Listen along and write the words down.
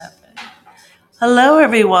Hello,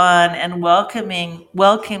 everyone, and welcoming,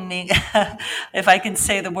 if I can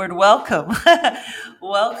say the word welcome,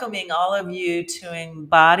 welcoming all of you to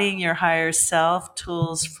embodying your higher self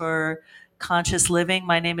tools for conscious living.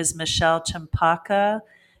 My name is Michelle Champaka.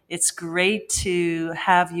 It's great to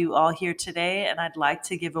have you all here today, and I'd like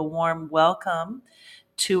to give a warm welcome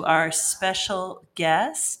to our special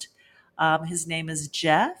guest. His name is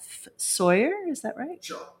Jeff Sawyer. Is that right?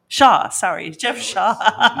 Shaw, sorry, Jeff Shaw.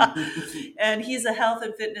 And he's a health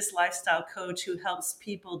and fitness lifestyle coach who helps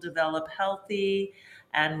people develop healthy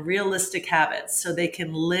and realistic habits so they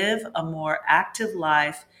can live a more active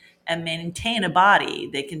life and maintain a body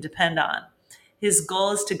they can depend on. His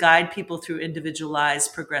goal is to guide people through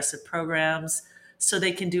individualized progressive programs so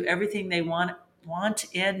they can do everything they want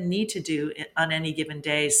and need to do on any given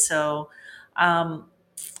day. So um,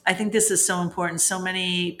 I think this is so important. So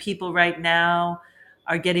many people right now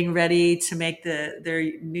are getting ready to make their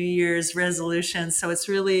New Year's resolutions. So it's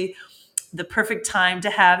really the perfect time to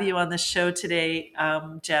have you on the show today,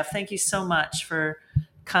 Jeff. Thank you so much for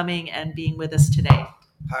coming and being with us today.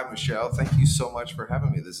 Hi, Michelle. Thank you so much for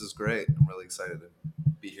having me. This is great. I'm really excited to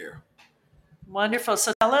be here. Wonderful.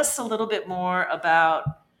 So tell us a little bit more about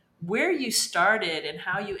where you started and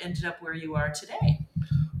how you ended up where you are today.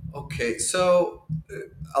 Okay, so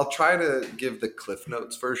I'll try to give the Cliff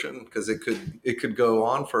Notes version because it could go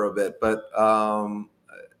on for a bit, but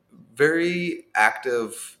very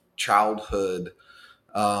active childhood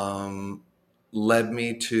um, led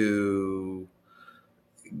me to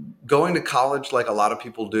going to college like a lot of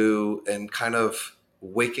people do, and kind of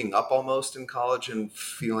waking up almost in college and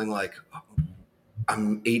feeling like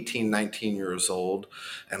I'm 18, 19 years old,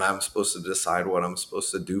 and I'm supposed to decide what I'm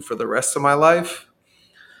supposed to do for the rest of my life,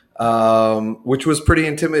 which was pretty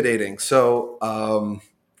intimidating. So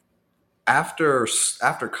after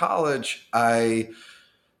college, I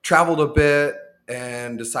traveled a bit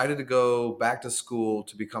and decided to go back to school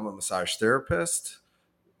to become a massage therapist.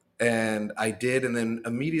 And I did. And then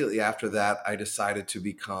immediately after that, I decided to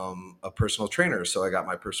become a personal trainer. So I got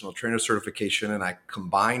my personal trainer certification and I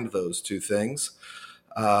combined those two things.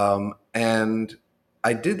 And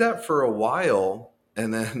I did that for a while,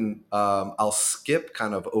 and then I'll skip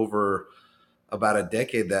kind of over about a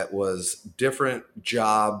decade that was different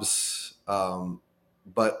jobs,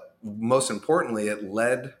 but most importantly, it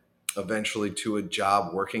led eventually to a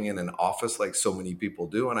job working in an office like so many people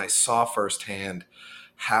do, and I saw firsthand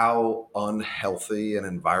how unhealthy an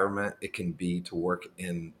environment it can be to work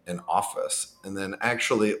in an office. And then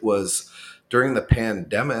actually, it was during the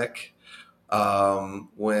pandemic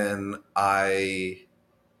when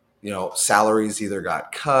salaries either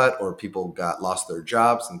got cut or people got lost their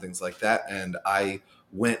jobs and things like that. And I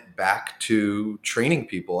went back to training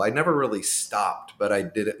people. I never really stopped, but I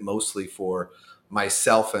did it mostly for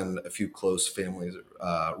myself and a few close families,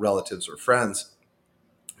 relatives or friends.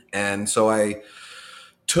 And so I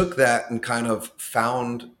took that and kind of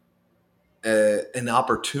found an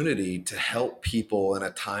opportunity to help people in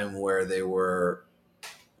a time where they were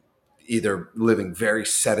either living very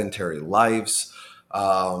sedentary lives,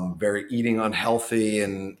 very eating unhealthy,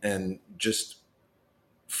 and just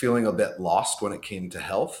feeling a bit lost when it came to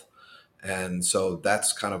health. And so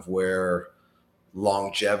that's kind of where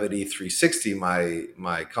Longevity 360,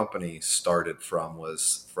 my company, started from,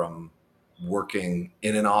 was from working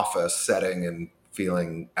in an office setting and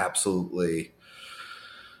feeling absolutely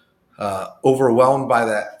overwhelmed by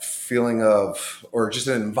that feeling of, or just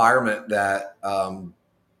an environment that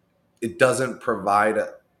it doesn't provide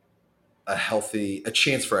a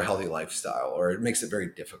chance for a healthy lifestyle, or it makes it very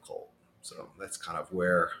difficult. So that's kind of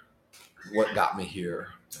what got me here.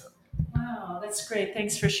 Wow, that's great.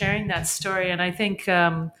 Thanks for sharing that story. And I think,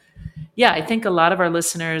 yeah, I think a lot of our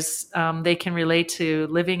listeners, they can relate to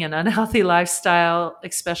living an unhealthy lifestyle,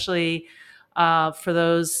 especially for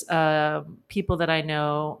those people that I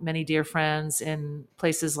know, many dear friends in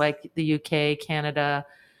places like the UK, Canada,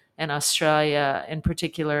 and Australia in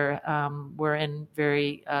particular, were in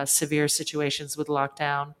very severe situations with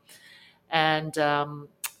lockdown. And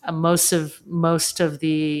most of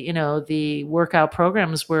the the workout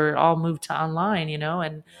programs were all moved to online,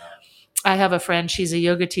 and I have a friend, she's a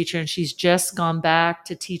yoga teacher, and she's just gone back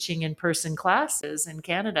to teaching in person classes in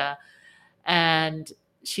Canada. And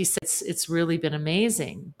she said it's really been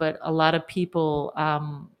amazing. But a lot of people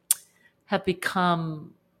have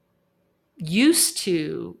become used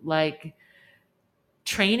to like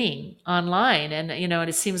training online. And, and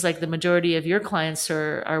it seems like the majority of your clients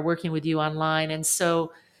are working with you online. And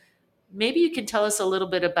so maybe you can tell us a little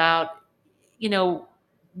bit about, you know,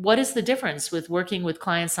 what is the difference with working with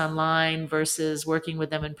clients online versus working with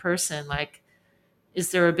them in person? Like,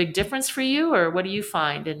 Is there a big difference for you, or what do you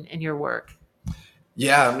find in your work?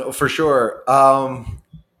 Yeah, no, for sure. To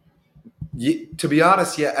be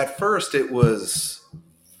honest, yeah, at first it was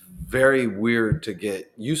very weird to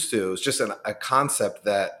get used to. It was just a concept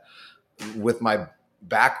that, with my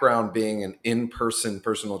background being an in-person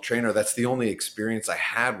personal trainer, that's the only experience I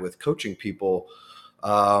had with coaching people,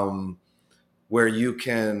 um, where you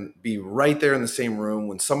can be right there in the same room.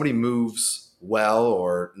 When somebody moves well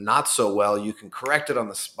or not so well, you can correct it on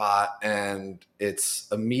the spot, and it's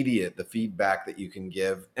immediate, the feedback that you can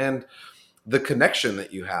give and the connection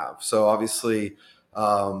that you have. So obviously,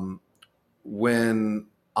 um, when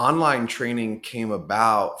online training came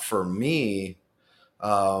about for me,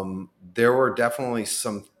 there were definitely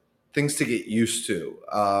some things to get used to.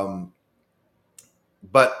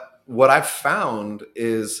 But what I've found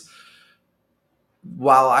is,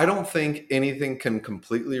 while I don't think anything can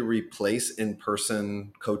completely replace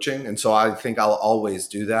in-person coaching, and so I think I'll always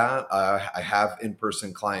do that. I have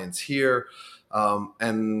in-person clients here,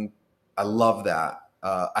 and I love that.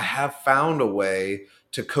 I have found a way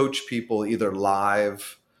to coach people either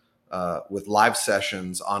live, with live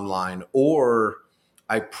sessions online, or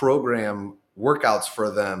I program workouts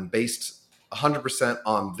for them based 100%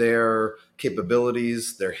 on their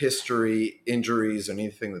capabilities, their history, injuries, and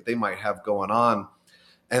anything that they might have going on.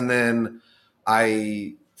 And then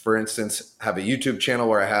I, for instance, have a YouTube channel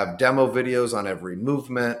where I have demo videos on every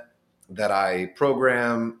movement that I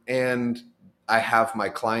program. And I have my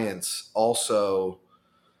clients also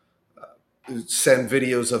send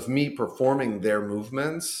videos of me performing their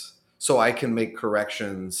movements so I can make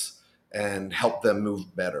corrections and help them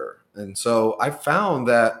move better. And so I found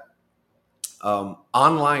that,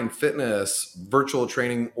 online fitness, virtual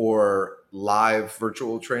training, or live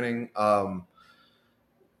virtual training,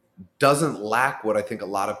 doesn't lack what I think a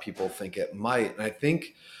lot of people think it might. And I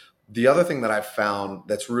think the other thing that I've found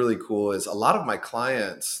that's really cool is a lot of my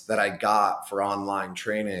clients that I got for online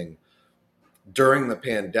training during the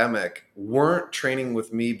pandemic weren't training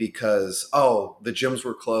with me because, oh, the gyms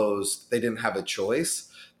were closed, they didn't have a choice.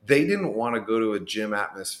 They didn't want to go to a gym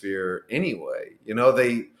atmosphere anyway.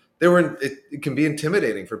 They were it can be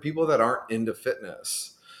intimidating for people that aren't into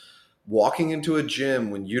fitness. Walking into a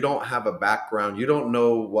gym when you don't have a background, you don't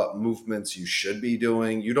know what movements you should be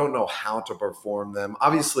doing, you don't know how to perform them.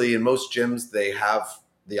 Obviously, in most gyms, they have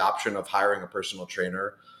the option of hiring a personal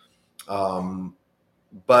trainer.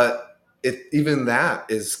 But even that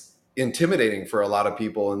is intimidating for a lot of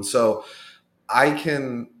people. And so I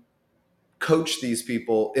can coach these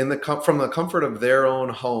people from the comfort of their own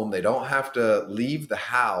home. They don't have to leave the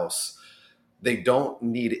house. They don't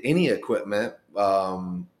need any equipment.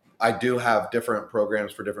 I do have different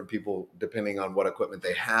programs for different people depending on what equipment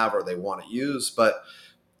they have or they want to use, but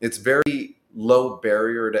it's very low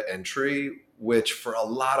barrier to entry, which for a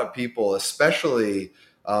lot of people, especially,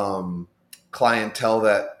 clientele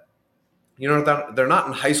that, they're not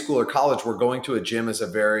in high school or college, where going to a gym is a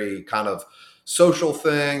very kind of social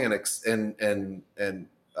thing and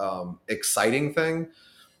exciting thing.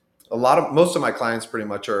 Most of my clients pretty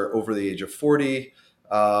much are over the age of 40.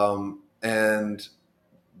 And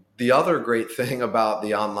the other great thing about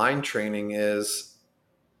the online training is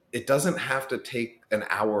it doesn't have to take an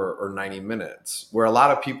hour or 90 minutes, where a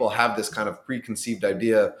lot of people have this kind of preconceived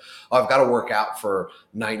idea, oh, I've got to work out for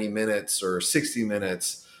 90 minutes or 60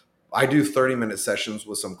 minutes. I do 30-minute sessions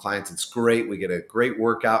with some clients. It's great. We get a great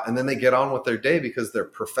workout, and then they get on with their day because they're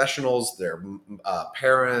professionals, they're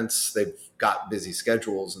parents, they've got busy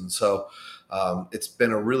schedules. And so, it's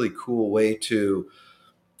been a really cool way to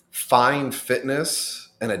find fitness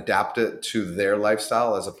and adapt it to their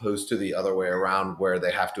lifestyle, as opposed to the other way around, where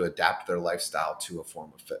they have to adapt their lifestyle to a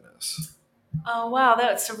form of fitness. Oh, wow.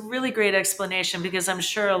 That's a really great explanation, because I'm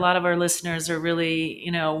sure a lot of our listeners are really,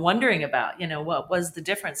 wondering about, what was the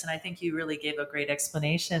difference. And I think you really gave a great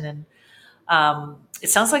explanation. And it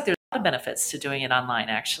sounds like there's a lot of benefits to doing it online,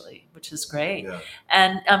 actually, which is great. Yeah.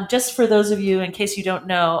 And just for those of you, in case you don't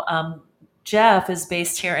know, Jeff is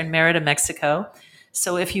based here in Merida, Mexico.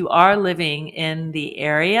 So if you are living in the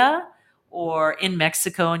area or in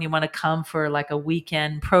Mexico and you want to come for like a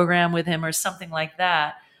weekend program with him or something like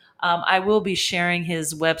that, I will be sharing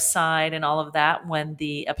his website and all of that when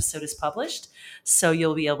the episode is published. So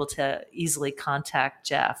you'll be able to easily contact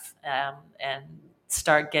Jeff, and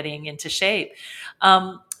start getting into shape.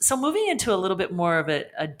 So moving into a little bit more of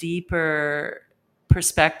a deeper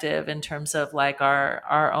perspective in terms of like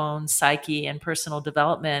our own psyche and personal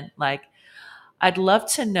development, like I'd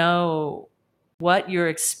love to know what your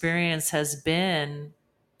experience has been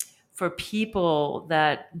for people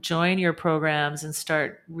that join your programs and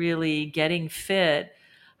start really getting fit.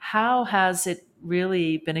 How has it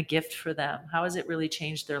really been a gift for them? How has it really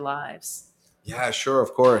changed their lives? Yeah, sure,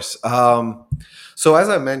 of course. So as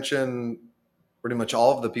I mentioned, pretty much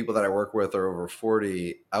all of the people that I work with are over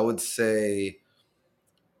 40. I would say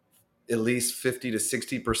at least 50 to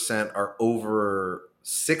 60% are over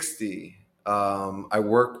 60. I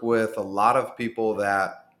work with a lot of people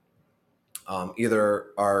that either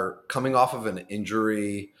are coming off of an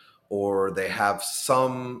injury or they have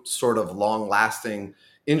some sort of long lasting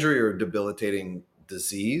injury or debilitating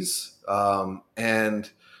disease. And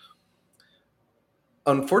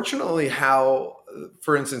unfortunately, how,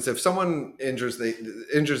 for instance, if someone injures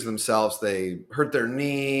themselves, they hurt their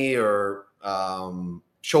knee or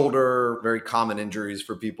shoulder, very common injuries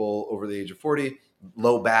for people over the age of 40,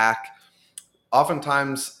 low back.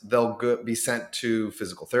 Oftentimes, they'll be sent to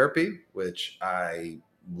physical therapy, which I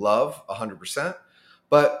love 100%.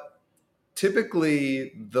 But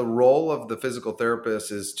typically, the role of the physical therapist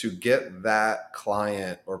is to get that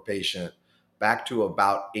client or patient back to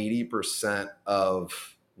about 80%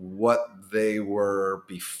 of what they were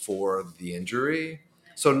before the injury.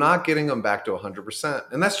 So, not getting them back to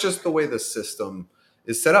 100%. And that's just the way the system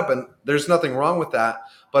is set up. And there's nothing wrong with that.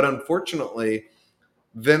 But unfortunately,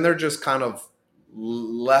 then they're just kind of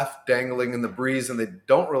left dangling in the breeze and they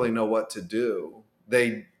don't really know what to do.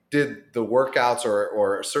 They did the workouts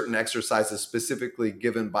or certain exercises specifically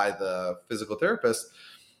given by the physical therapist.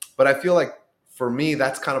 But I feel like for me,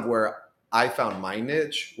 that's kind of where I found my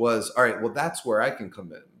niche was, all right, well, that's where I can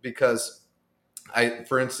come in because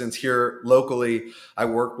for instance, here locally, I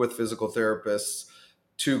work with physical therapists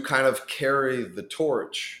to kind of carry the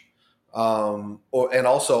torch. And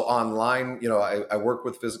also online, I work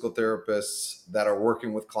with physical therapists that are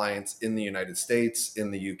working with clients in the United States,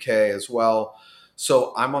 in the UK as well.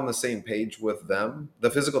 So I'm on the same page with them.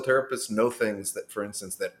 The physical therapists know things that, for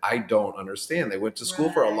instance, that I don't understand. They went to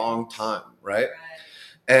school for a long time, right?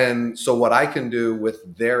 And so what I can do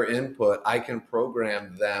with their input, I can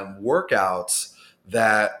program them workouts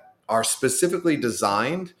that are specifically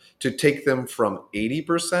designed to take them from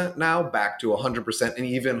 80% now back to 100% and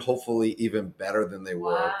even hopefully even better than they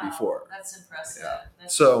were before. That's impressive. Yeah.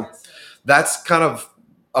 That's So impressive. that's kind of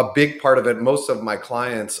a big part of it. Most of my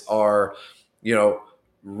clients are, you know,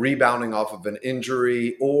 rebounding off of an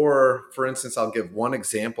injury, or for instance, I'll give one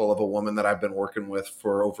example of a woman that I've been working with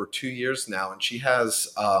for over 2 years now, and she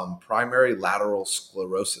has primary lateral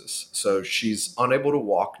sclerosis. So she's unable to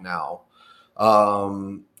walk now.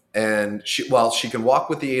 And she can walk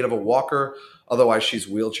with the aid of a walker, otherwise she's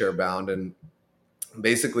wheelchair bound. And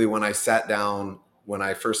basically when I sat down, when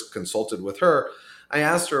I first consulted with her, I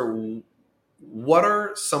asked her, what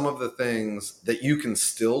are some of the things that you can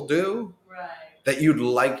still do that you'd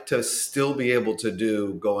like to still be able to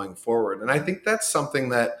do going forward? And I think that's something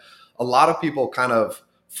that a lot of people kind of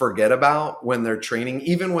forget about when they're training,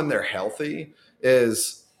 even when they're healthy,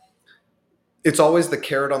 is it's always the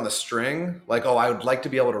carrot on the string. Like, oh, I would like to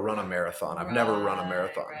be able to run a marathon. I've never run a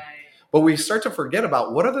marathon. But we start to forget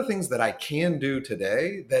about what are the things that I can do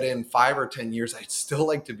today that in 5 or 10 years, I'd still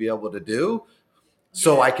like to be able to do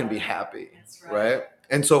so I can be happy. Right.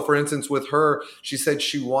 And so, for instance, with her, she said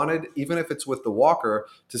she wanted, even if it's with the walker,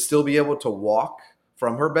 to still be able to walk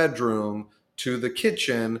from her bedroom to the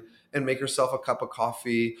kitchen and make herself a cup of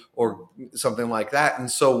coffee or something like that.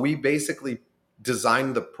 And so we basically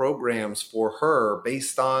designed the programs for her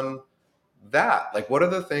based on that. Like, what are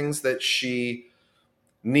the things that she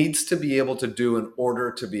needs to be able to do in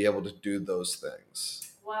order to be able to do those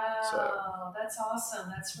things? Wow, that's awesome.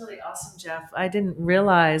 That's really awesome, Jeff. I didn't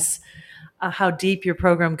realize how deep your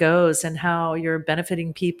program goes and how you're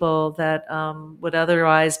benefiting people that would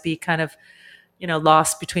otherwise be kind of,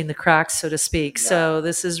 lost between the cracks, so to speak. Yeah. So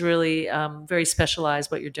this is really very specialized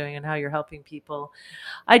what you're doing and how you're helping people.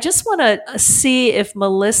 I just want to see if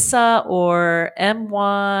Melissa or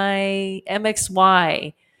MXY,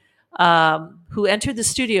 who entered the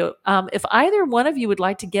studio, if either one of you would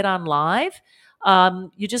like to get on live,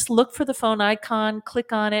 you just look for the phone icon,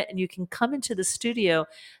 click on it, and you can come into the studio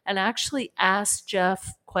and actually ask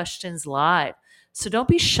Jeff questions live. So don't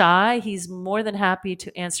be shy. He's more than happy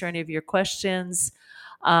to answer any of your questions.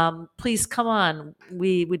 Please come on.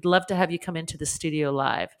 We'd love to have you come into the studio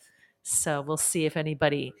live. So we'll see if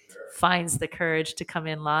anybody finds the courage to come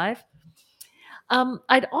in live.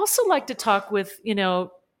 I'd also like to talk with, I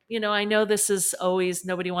know this is always,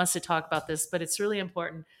 nobody wants to talk about this, but it's really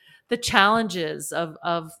important. The challenges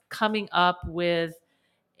of coming up with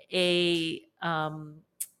a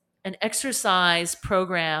an exercise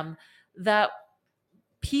program that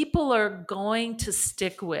people are going to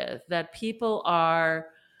stick with, that people are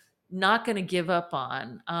not going to give up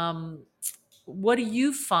on. what do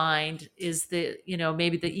you find is the,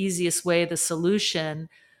 maybe the easiest way, the solution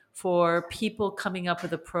for people coming up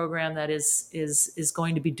with a program that is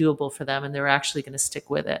going to be doable for them and they're actually going to stick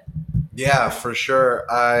with it? Yeah, for sure.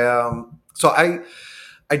 I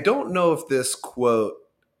don't know if this quote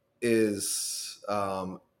is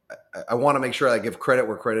I want to make sure I give credit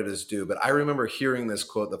where credit is due, but I remember hearing this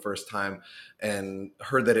quote the first time and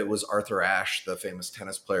heard that it was Arthur Ashe, the famous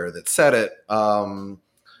tennis player, that said it.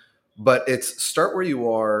 But it's start where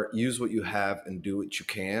you are, use what you have, and do what you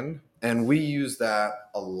can. And we use that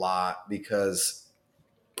a lot because,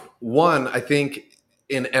 one, I think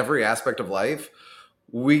in every aspect of life,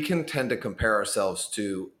 we can tend to compare ourselves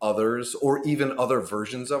to others or even other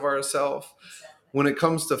versions of ourselves. When it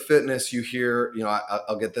comes to fitness, you hear,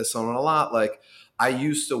 I'll get this on a lot, like, I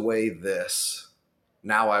used to weigh this.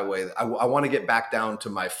 Now I weigh, I want to get back down to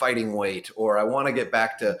my fighting weight, or I want to get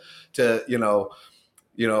back to,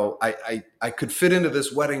 I could fit into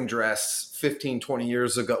this wedding dress 15, 20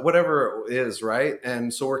 years ago, whatever it is. Right.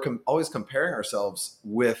 And so we're always comparing ourselves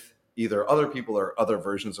with either other people or other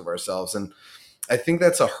versions of ourselves. And I think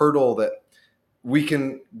that's a hurdle that we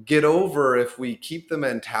can get over if we keep the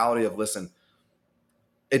mentality of, listen,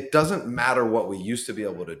 it doesn't matter what we used to be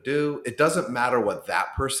able to do. It doesn't matter what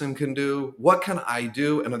that person can do. What can I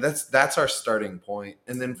do? And that's our starting point.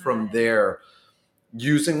 And then from there,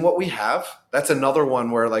 using what we have. That's another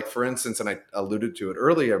one where, like, for instance, and I alluded to it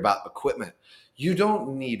earlier about equipment. You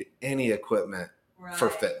don't need any equipment for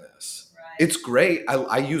fitness. It's great.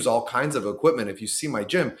 I use all kinds of equipment. If you see my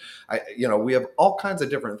gym, we have all kinds of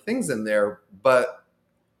different things in there, but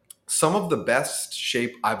some of the best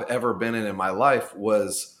shape I've ever been in my life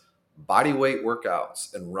was body weight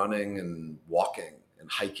workouts and running and walking and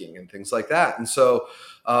hiking and things like that. And so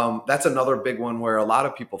that's another big one where a lot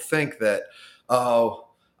of people think that, oh,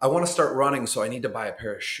 I want to start running, so I need to buy a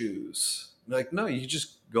pair of shoes. Like, no, you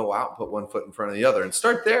just go out and put one foot in front of the other and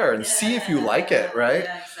start there and see if you like it, right?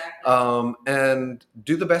 Yeah, exactly. And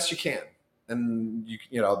do the best you can. And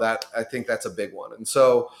that, I think that's a big one. And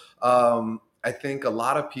so I think a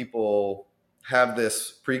lot of people have this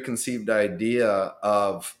preconceived idea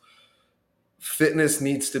of fitness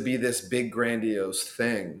needs to be this big grandiose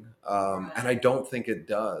thing. And I don't think it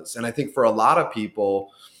does. And I think for a lot of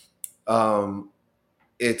people,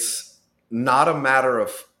 it's not a matter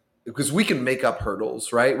of, because we can make up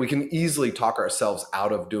hurdles, right? We can easily talk ourselves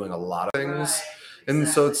out of doing a lot of things. Right, and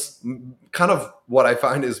so it's kind of what I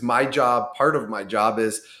find is my job. Part of my job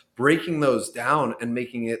is breaking those down and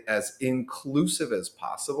making it as inclusive as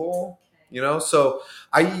possible. So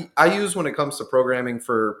I use, when it comes to programming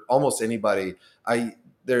for almost anybody,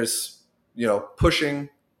 there's pushing,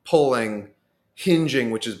 pulling,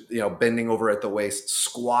 hinging, which is bending over at the waist,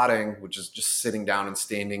 squatting, which is just sitting down and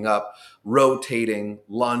standing up, rotating,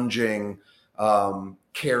 lunging,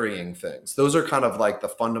 carrying things. Those are kind of like the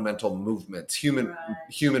fundamental movements, human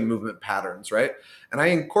movement patterns, right? And I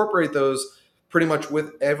incorporate those pretty much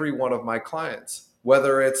with every one of my clients,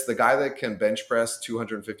 whether it's the guy that can bench press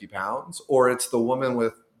 250 pounds or it's the woman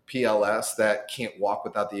with PLS that can't walk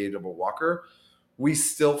without the aid of a walker. We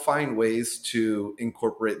still find ways to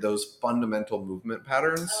incorporate those fundamental movement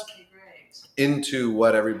patterns into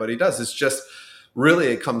what everybody does. It's just really,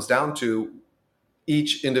 it comes down to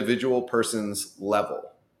each individual person's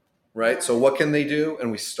level, right? So what can they do?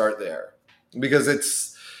 And we start there, because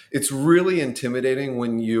it's really intimidating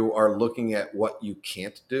when you are looking at what you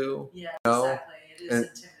can't do. Yeah, exactly. It is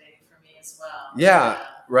intimidating for me as well. Yeah,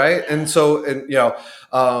 right. Yeah. And so,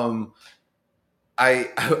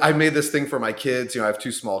 I made this thing for my kids. I have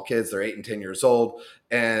two small kids. They're 8 and 10 years old.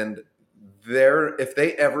 And if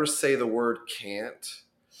they ever say the word can't,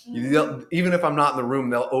 even if I'm not in the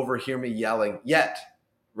room, they'll overhear me yelling, yet,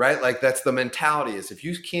 right? Like, that's the mentality, is if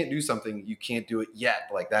you can't do something, you can't do it yet.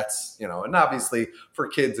 Like, that's, and obviously for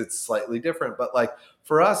kids, it's slightly different. But like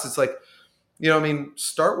for us, it's like,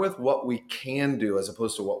 start with what we can do as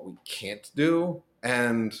opposed to what we can't do,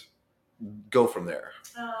 and go from there.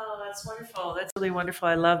 Oh, that's wonderful. That's really wonderful.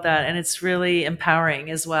 I love that. And it's really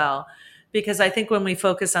empowering as well, because I think when we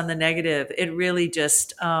focus on the negative, it really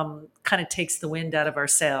just kind of takes the wind out of our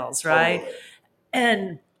sails, right? Totally.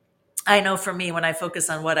 And I know for me, when I focus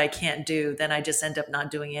on what I can't do, then I just end up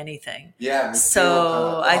not doing anything. Yeah.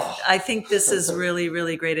 So I think this is really,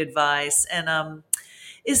 really great advice. And are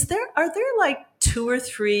there like 2 or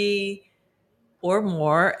 3 or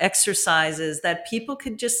more exercises that people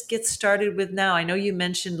could just get started with now? I know you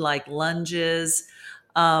mentioned like lunges.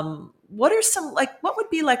 What would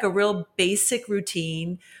be like a real basic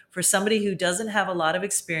routine for somebody who doesn't have a lot of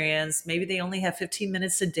experience? Maybe they only have 15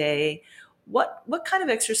 minutes a day. what kind of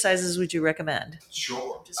exercises would you recommend?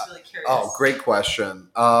 Sure. Just really curious. Oh, great question.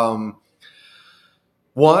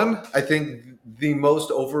 One, I think the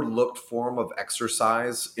most overlooked form of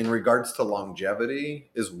exercise in regards to longevity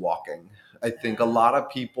is walking. I think a lot of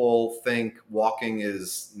people think walking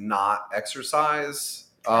is not exercise.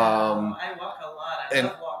 I walk a lot. I and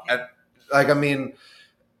love walking. like, I mean,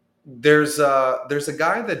 there's a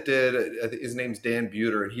guy that did, his name's Dan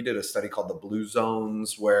Bueter, and he did a study called the Blue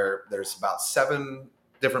Zones, where there's about 7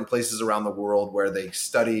 different places around the world where they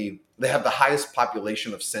have the highest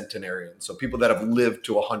population of centenarians, so people that have lived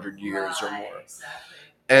to 100 years or more. Exactly.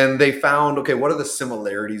 And they found, okay, what are the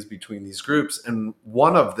similarities between these groups? And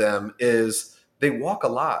one of them is they walk a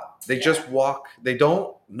lot. They just walk.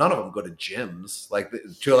 None of them go to gyms, like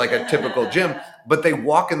to like a typical gym, but they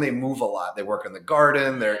walk and they move a lot. They work in the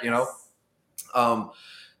garden. And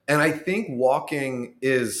I think walking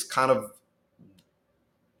is kind of,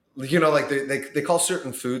 like they call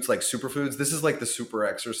certain foods like superfoods. This is like the super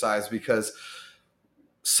exercise, because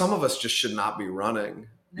some of us just should not be running.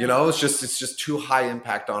 No. It's just too high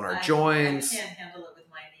impact on our joints. I can't handle it with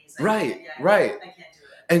my knees. Right. I can't do it.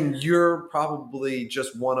 And you're probably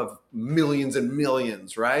just one of millions and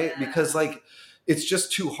millions, right? Yeah. Because like it's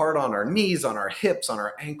just too hard on our knees, on our hips, on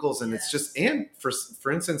our ankles, and it's just, and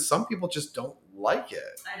for instance, some people just don't like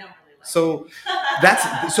it. I don't really like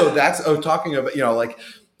it. Talking about, like,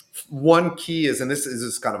 one key is, and this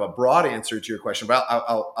is kind of a broad answer to your question, but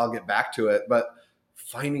I'll get back to it, but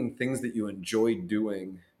finding things that you enjoy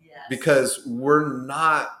doing. Yes. Because we're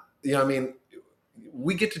not,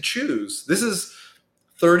 we get to choose. This is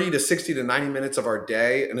 30 to 60 to 90 minutes of our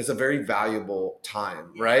day, and it's a very valuable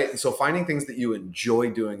time, right? And so finding things that you enjoy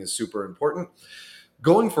doing is super important.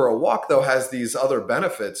 Going for a walk, though, has these other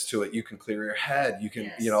benefits to it. You can clear your head. You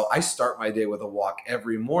can, I start my day with a walk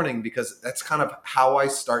every morning, because that's kind of how I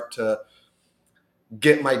start to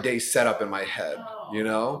get my day set up in my head,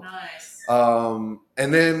 Nice. And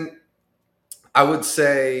then I would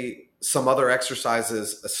say some other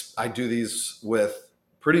exercises, I do these with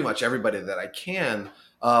pretty much everybody that I can.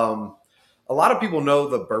 A lot of people know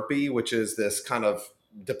the burpee, which is this kind of,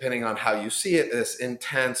 depending on how you see it, this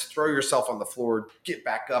intense, throw yourself on the floor, get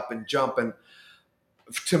back up and jump. And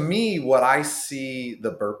to me, what I see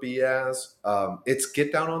the burpee as, it's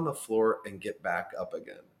get down on the floor and get back up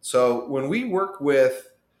again. So when we work with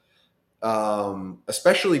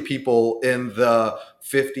especially people in the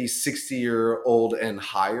 50, 60-year-old and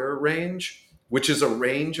higher range, which is a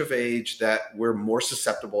range of age that we're more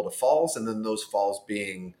susceptible to falls, and then those falls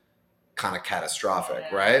being kind of catastrophic,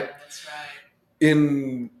 right? That's right.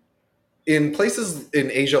 In places in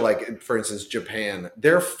Asia, like for instance, Japan,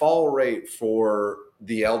 their fall rate for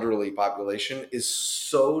the elderly population is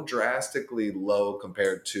so drastically low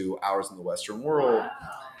compared to ours in the Western world. Wow.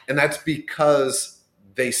 And that's because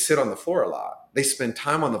they sit on the floor a lot. They spend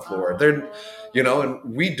time on the floor. And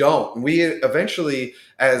we don't. We eventually,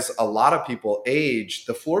 as a lot of people age,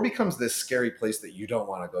 the floor becomes this scary place that you don't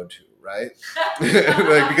want to go to, right?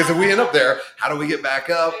 Because if we end up there, how do we get back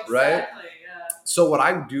up, right? Exactly, yeah. So what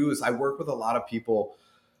I do is I work with a lot of people.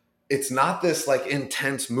 It's not this like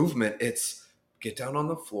intense movement. It's get down on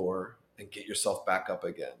the floor and get yourself back up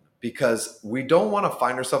again. Because we don't want to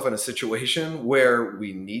find ourselves in a situation where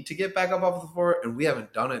we need to get back up off the floor and we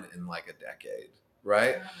haven't done it in like a decade,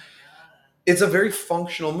 right? Oh my God. It's a very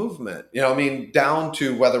functional movement, down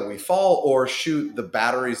to whether we fall or shoot, the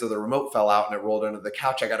batteries of the remote fell out and it rolled under the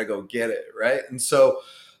couch. I got to go get it, right? And so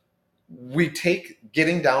we take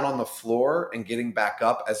getting down on the floor and getting back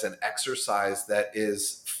up as an exercise that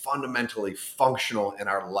is fundamentally functional in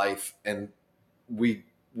our life, and we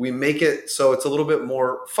make it so it's a little bit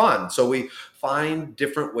more fun. So we find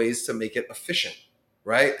different ways to make it efficient,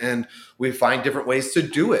 right? And we find different ways to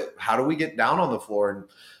do it. How do we get down on the floor? And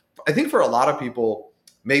I think for a lot of people,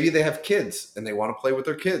 maybe they have kids and they want to play with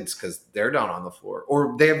their kids because they're down on the floor,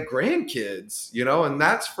 or they have grandkids, and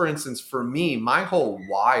that's, for instance, for me, my whole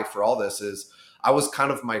why for all this is I was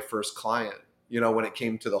kind of my first client, when it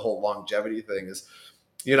came to the whole longevity thing is,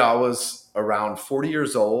 I was around 40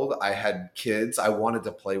 years old. I had kids. I wanted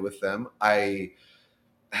to play with them. I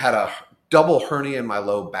had a double hernia in my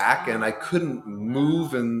low back and I couldn't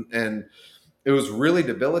move, and it was really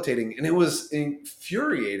debilitating, and it was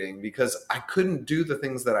infuriating because I couldn't do the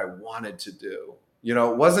things that I wanted to do.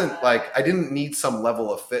 It wasn't like I didn't need some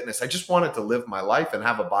level of fitness. I just wanted to live my life and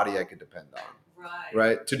have a body I could depend on.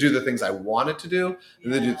 Right? To do the things I wanted to do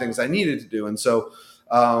and to do things I needed to do. And so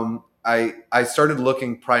I started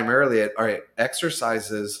looking primarily at, all right,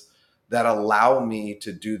 exercises that allow me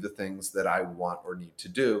to do the things that I want or need to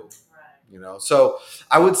do. Right. So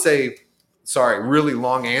I would say sorry, really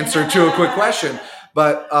long answer to a quick question,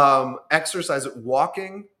 but exercise,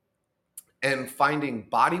 walking and finding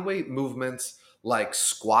body weight movements like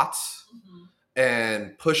squats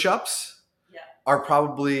and push-ups are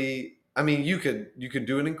probably, I mean, you could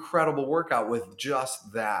do an incredible workout with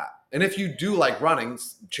just that. And if you do like running,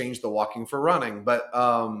 change the walking for running. But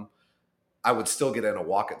I would still get in a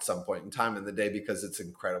walk at some point in time in the day because it's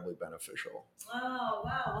incredibly beneficial. Oh,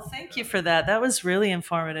 wow. Well, thank you for that. That was really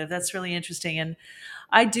informative. That's really interesting. And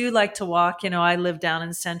I do like to walk. I live down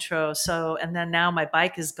in Centro. So, and then now my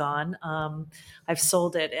bike is gone. I've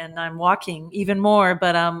sold it and I'm walking even more.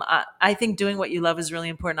 But I think doing what you love is really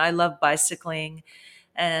important. I love bicycling.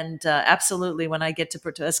 And absolutely, when I get to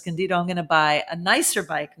Puerto Escondido, I'm going to buy a nicer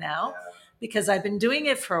bike now because I've been doing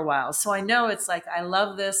it for a while. So I know it's like, I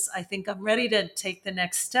love this. I think I'm ready to take the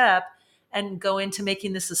next step and go into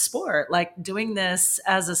making this a sport, like doing this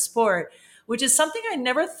as a sport, which is something I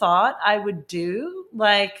never thought I would do.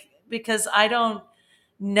 Like, because I don't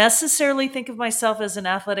necessarily think of myself as an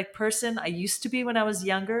athletic person. I used to be when I was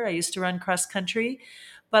younger. I used to run cross country,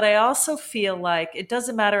 but I also feel like it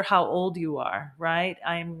doesn't matter how old you are, right?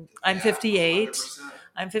 I'm 58. 100%.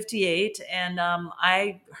 I'm 58, and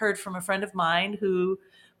I heard from a friend of mine who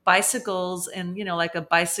bicycles and like a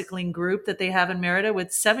bicycling group that they have in Merida with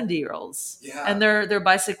 70-year-olds, and they're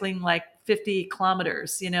bicycling like 50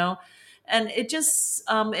 kilometers, and it just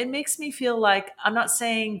it makes me feel like I'm not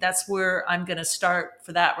saying that's where I'm going to start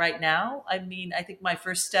for that right now. I mean, I think my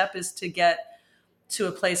first step is to get to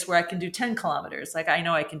a place where I can do 10 kilometers. Like I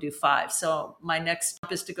know I can do 5. So my next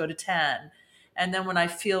step is to go to 10. And then when I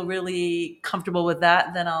feel really comfortable with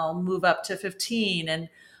that, then I'll move up to 15. And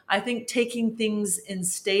I think taking things in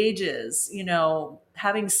stages,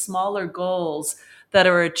 having smaller goals that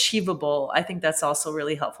are achievable, I think that's also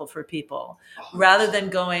really helpful for people. Rather than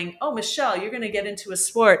going, oh, Michelle, you're going to get into a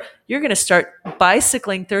sport, you're going to start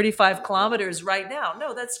bicycling 35 kilometers right now.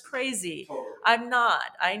 No, that's crazy. I'm not.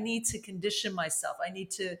 I need to condition myself. I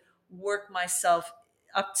need to work myself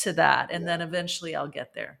up to that, and then eventually I'll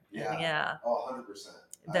get there. Yeah. Oh, 100%.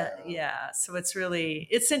 So it's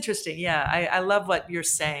interesting. Yeah. I love what you're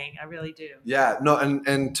saying. I really do. Yeah, no,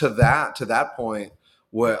 and to that point,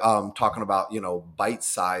 what talking about, bite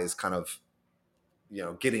size kind of,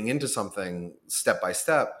 getting into something step by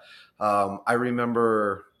step. I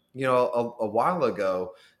remember, a while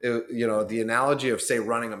ago, the analogy of, say,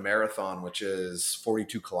 running a marathon, which is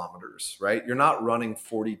 42 kilometers, right? You're not running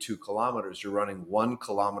 42 kilometers. You're running 1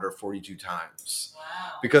 kilometer 42 times.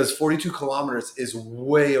 Wow. Because 42 kilometers is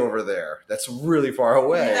way over there. That's really far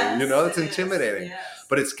away. Yes, it's intimidating. yes.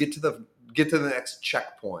 But it's get to the next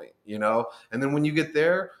checkpoint, and then when you get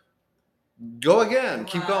there, go again,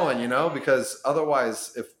 keep going, because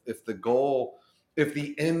otherwise, if the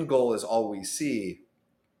end goal is all we see,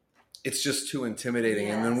 it's just too intimidating.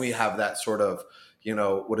 And then we have that sort of,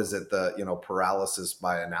 what is it? The, paralysis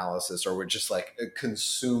by analysis, or we're just like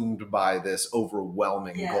consumed by this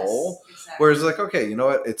overwhelming goal. Exactly. Whereas like, okay, you know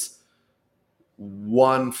what? It's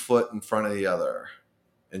one foot in front of the other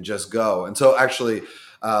and just go. And so actually,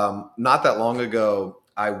 not that long ago,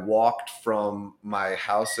 I walked from my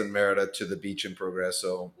house in Merida to the beach in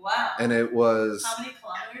Progreso. Wow. And it was... How many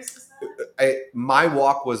kilometers is that? My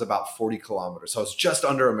walk was about 40 kilometers. So I was just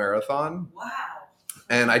under a marathon. Wow.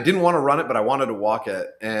 And I didn't want to run it, but I wanted to walk it.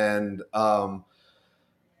 And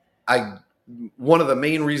one of the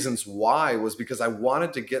main reasons why was because I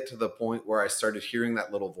wanted to get to the point where I started hearing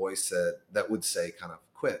that little voice that would say, kind of,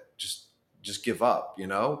 quit, just give up,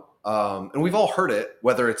 and we've all heard it,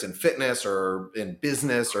 whether it's in fitness or in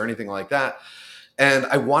business or anything like that. And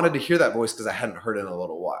I wanted to hear that voice because I hadn't heard it in a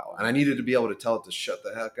little while, and I needed to be able to tell it to shut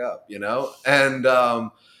the heck up,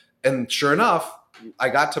 and sure enough, I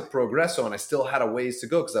got to Progreso and I still had a ways to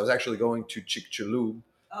go because I was actually going to Chicxulub,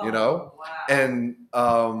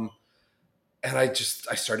 Wow. And I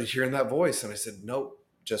started hearing that voice and I said, nope,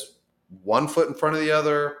 just one foot in front of the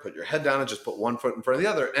other, put your head down and just put one foot in front of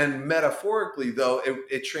the other. And metaphorically, though,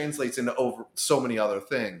 it translates into over so many other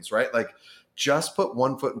things, right? Like, just put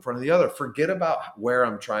one foot in front of the other. Forget about where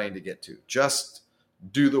I'm trying to get to. Just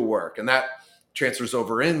do the work. And that transfers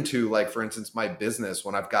over into, like, for instance, my business,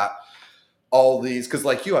 when I've got all these, because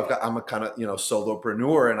like you, I'm a kind of,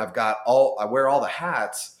 solopreneur, and I wear all the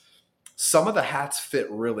hats. Some of the hats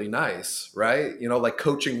fit really nice, right? Like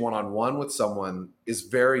coaching one-on-one with someone is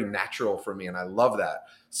very natural for me, and I love that.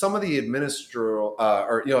 Some of the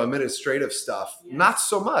administrative stuff, not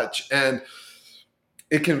so much, and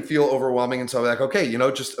it can feel overwhelming. And so I'm like, okay,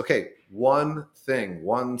 one thing,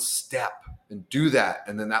 one step, and do that,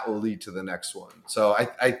 and then that will lead to the next one. So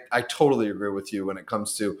I totally agree with you when it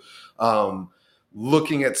comes to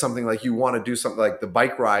looking at something like you want to do something like the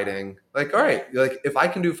bike riding, like, all right, like if I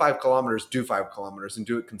can do 5 kilometers, do 5 kilometers and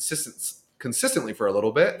do it consistently for a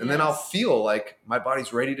little bit. And then I'll feel like my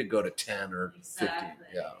body's ready to go to 10 or 15.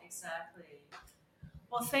 Yeah. Exactly.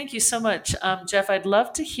 Well, thank you so much, Jeff. I'd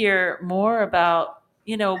love to hear more about,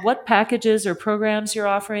 what packages or programs you're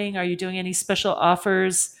offering. Are you doing any special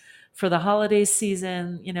offers for the holiday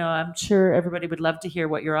season? I'm sure everybody would love to hear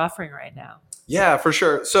what you're offering right now. Yeah, for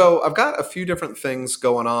sure. So I've got a few different things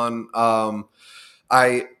going on.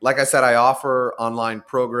 Like I said, I offer online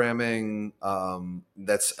programming.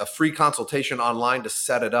 That's a free consultation online to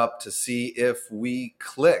set it up to see if we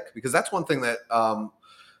click, because that's one thing that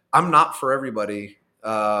I'm not for everybody.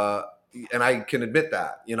 And I can admit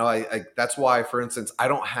that, that's why, for instance, I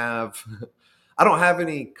don't have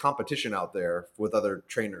any competition out there with other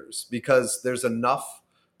trainers, because there's enough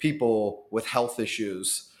people with health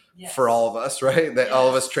issues for all of us, right? That all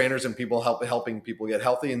of us trainers and people helping people get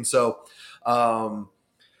healthy. And so, I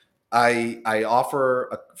offer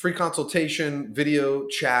a free consultation video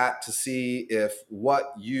chat to see if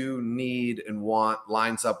what you need and want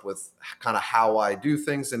lines up with kind of how I do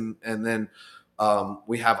things. And then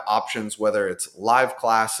we have options, whether it's live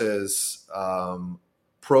classes,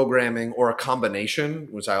 programming, or a combination,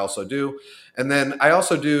 which I also do. And then I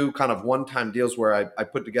also do kind of one-time deals where I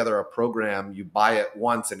put together a program. You buy it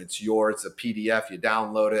once and it's yours, a PDF, you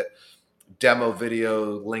download it, demo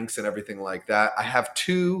video links and everything like that. I have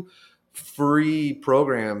 2 free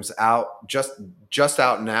programs out just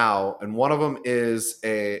out now, and one of them is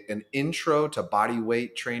an intro to body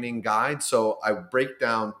weight training guide. So I break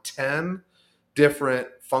down 10 different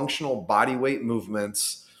functional body weight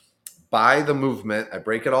movements by the movement. I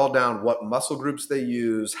break it all down, what muscle groups they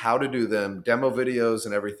use, how to do them, demo videos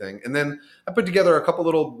and everything. And then I put together a couple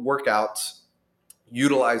little workouts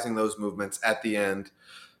utilizing those movements at the end,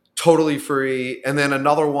 totally free. And then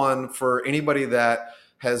another one for anybody that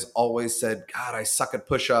has always said, God, I suck at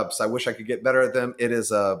push-ups, I wish I could get better at them. It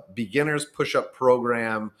is a beginner's push-up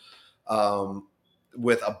program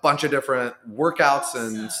with a bunch of different workouts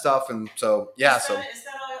and stuff. And so, yeah. Is that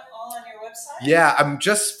all on your website? Yeah, I'm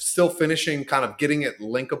just still finishing kind of getting it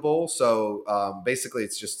linkable. So basically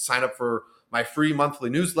it's just sign up for my free monthly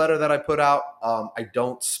newsletter that I put out. I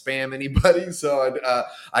don't spam anybody. So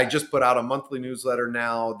I just put out a monthly newsletter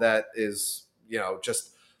now that is,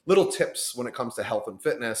 just little tips when it comes to health and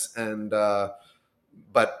fitness. And,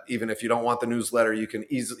 but even if you don't want the newsletter, you can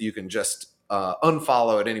just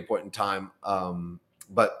unfollow at any point in time.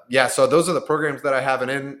 But yeah, so those are the programs that I have. And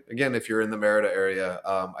then again, if you're in the Merida area,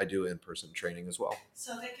 I do in-person training as well.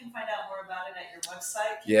 So they can find out more about it at your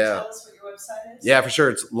website. Can you tell us what your website is? Yeah, for sure.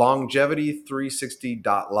 It's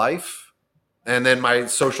longevity360.life. And then my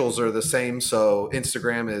socials are the same. So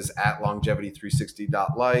Instagram is at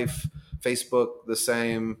longevity360.life. Facebook the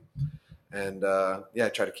same. And I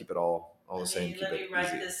try to keep it all the same. Let me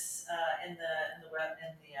write this in the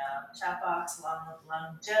chat box.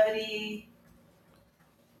 Longevity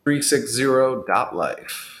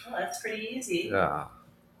 360.life. Oh, that's pretty easy. Yeah.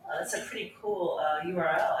 Oh, that's a pretty cool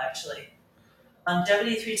URL, actually.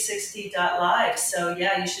 Longevity360.live. So,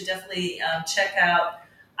 yeah, you should definitely check out.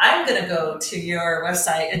 I'm going to go to your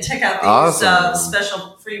website and check out these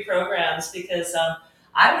special free programs, because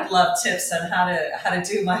I would love tips on how to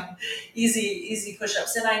do my easy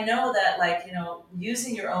push-ups. And I know that,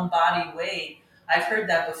 using your own body weight, I've heard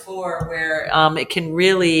that before, where it can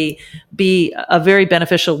really be a very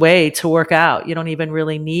beneficial way to work out. You don't even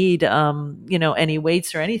really need, any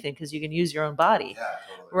weights or anything, because you can use your own body. Yeah,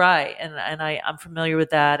 totally. Right. And I'm familiar with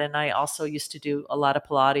that. And I also used to do a lot of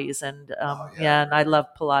Pilates, and and I love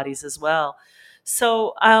Pilates as well.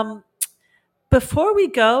 So before we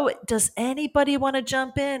go, does anybody want to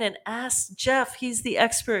jump in and ask Jeff? He's the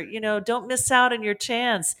expert. Don't miss out on your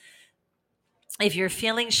chance. If you're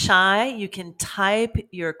feeling shy, you can type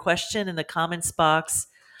your question in the comments box.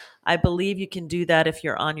 I believe you can do that if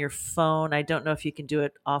you're on your phone. I don't know if you can do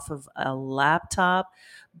it off of a laptop.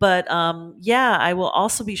 But I will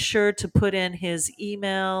also be sure to put in his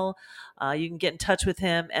email. You can get in touch with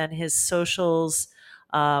him, and his socials,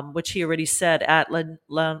 which he already said, at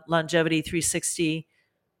Longevity 360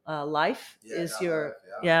 Life is your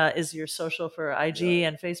social for IG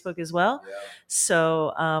and Facebook as well. Yeah.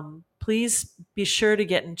 So please be sure to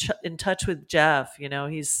get in touch with Jeff.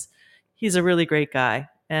 He's a really great guy.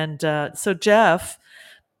 And so, Jeff,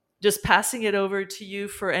 just passing it over to you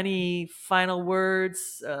for any final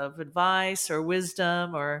words of advice or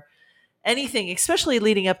wisdom or anything, especially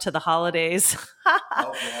leading up to the holidays.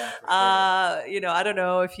 Oh, yeah, for sure. I don't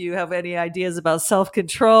know if you have any ideas about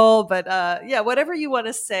self-control, but whatever you want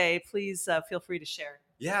to say, please feel free to share.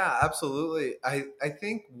 Yeah, absolutely. I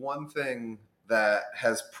think one thing that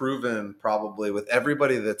has proven probably with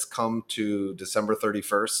everybody that's come to December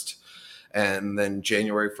 31st and then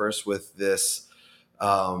January 1st with this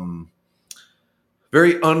um,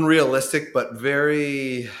 very unrealistic but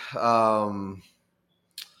very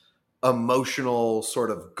emotional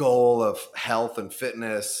sort of goal of health and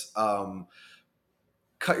fitness.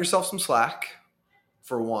 Cut yourself some slack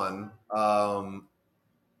for one.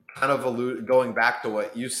 Kind of going back to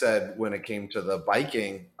what you said when it came to the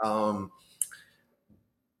biking.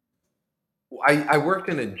 I worked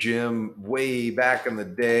in a gym way back in the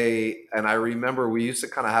day, and I remember we used to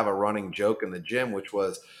kind of have a running joke in the gym, which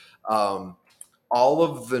was um, all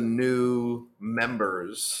of the new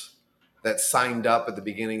members that signed up at the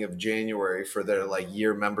beginning of January for their like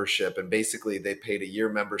year membership, and basically they paid a year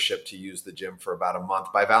membership to use the gym for about a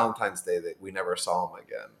month. By Valentine's Day, that we never saw them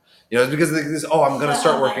again. You know, it's because this, oh, I'm going to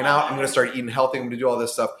start working out, I'm going to start eating healthy, I'm going to do all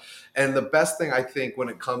this stuff. And the best thing I think when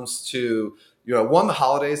it comes to one, the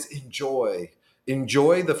holidays, enjoy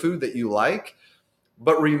the food that you like,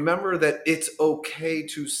 but remember that it's okay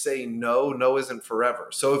to say no. No isn't forever.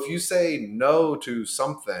 So if you say no to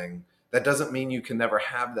something, that doesn't mean you can never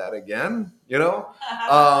have that again.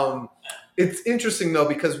 It's interesting though,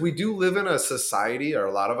 because we do live in a society, or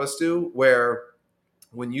a lot of us do, where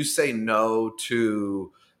when you say no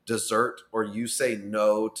to dessert or you say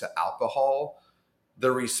no to alcohol,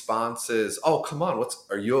 the response is, "Oh, come on,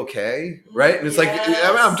 are you okay?" Right? And it's like,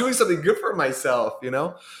 I'm doing something good for myself.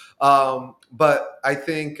 But I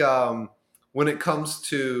think when it comes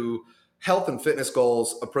to health and fitness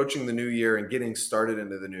goals, approaching the new year and getting started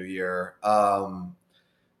into the new year,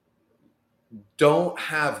 don't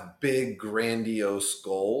have big, grandiose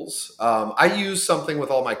goals. I use something with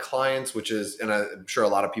all my clients, which is, and I'm sure a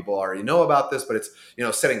lot of people already know about this, but it's,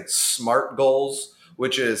 setting SMART goals,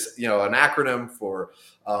 which is, an acronym for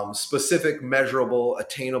specific, measurable,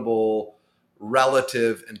 attainable,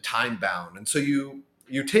 relative, and time bound. And so you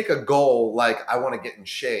take a goal like, I want to get in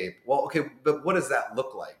shape. Well, okay, but what does that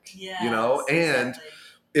look like? And exactly.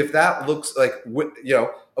 If that looks like,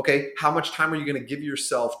 okay, how much time are you going to give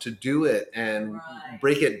yourself to do it, and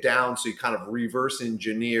break it down so you kind of reverse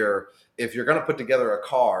engineer. If you're going to put together a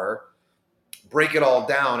car, break it all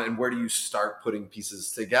down, and where do you start putting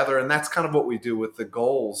pieces together? And that's kind of what we do with the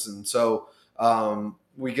goals. And so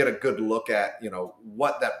we get a good look at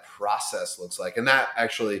what that process looks like. And that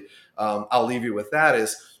actually, I'll leave you with that,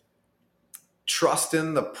 is trust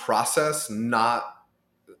in the process, not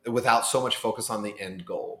without so much focus on the end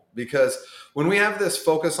goal. Because when we have this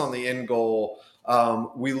focus on the end goal,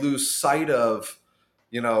 we lose sight of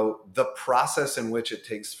the process in which it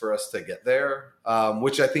takes for us to get there,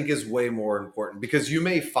 which I think is way more important. Because you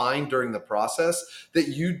may find during the process that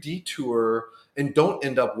you detour and don't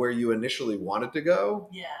end up where you initially wanted to go.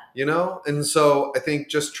 And so I think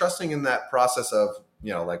just trusting in that process of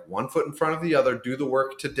like one foot in front of the other, do the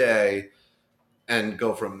work today and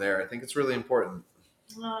go from there. I think it's really important.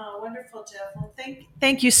 Oh, wonderful, Jeff. Well,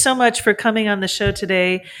 thank you so much for coming on the show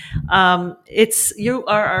today. You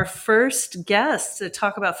are our first guest to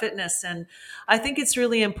talk about fitness, and I think it's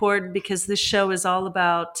really important because this show is all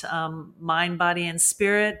about mind, body, and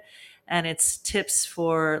spirit, and it's tips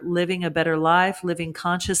for living a better life, living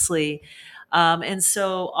consciously. And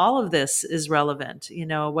so all of this is relevant,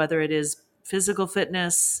 whether it is physical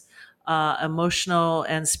fitness, emotional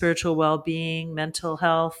and spiritual well-being, mental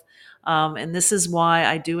health. And this is why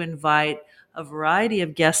I do invite a variety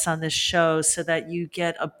of guests on this show, so that you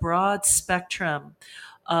get a broad spectrum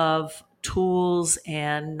of tools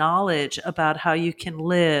and knowledge about how you can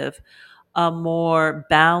live a more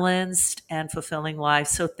balanced and fulfilling life.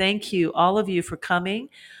 So thank you, all of you, for coming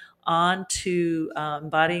on to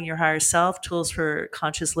Embodying Your Higher Self, Tools for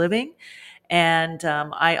Conscious Living. And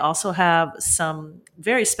I also have some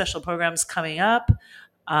very special programs coming up,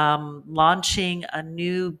 launching a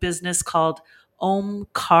new business called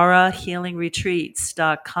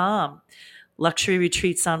OmKaraHealingRetreats.com, luxury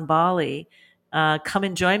retreats on Bali. Come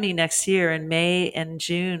and join me next year in May and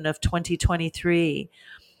June of 2023.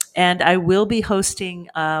 And I will be hosting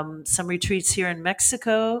some retreats here in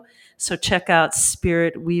Mexico. So check out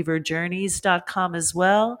spiritweaverjourneys.com as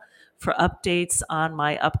well for updates on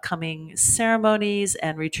my upcoming ceremonies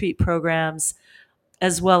and retreat programs,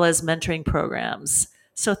 as well as mentoring programs.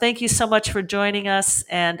 So thank you so much for joining us.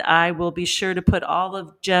 And I will be sure to put all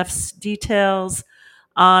of Jeff's details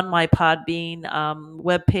on my Podbean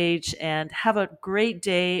webpage. And have a great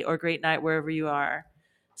day or great night wherever you are.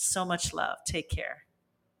 So much love. Take care.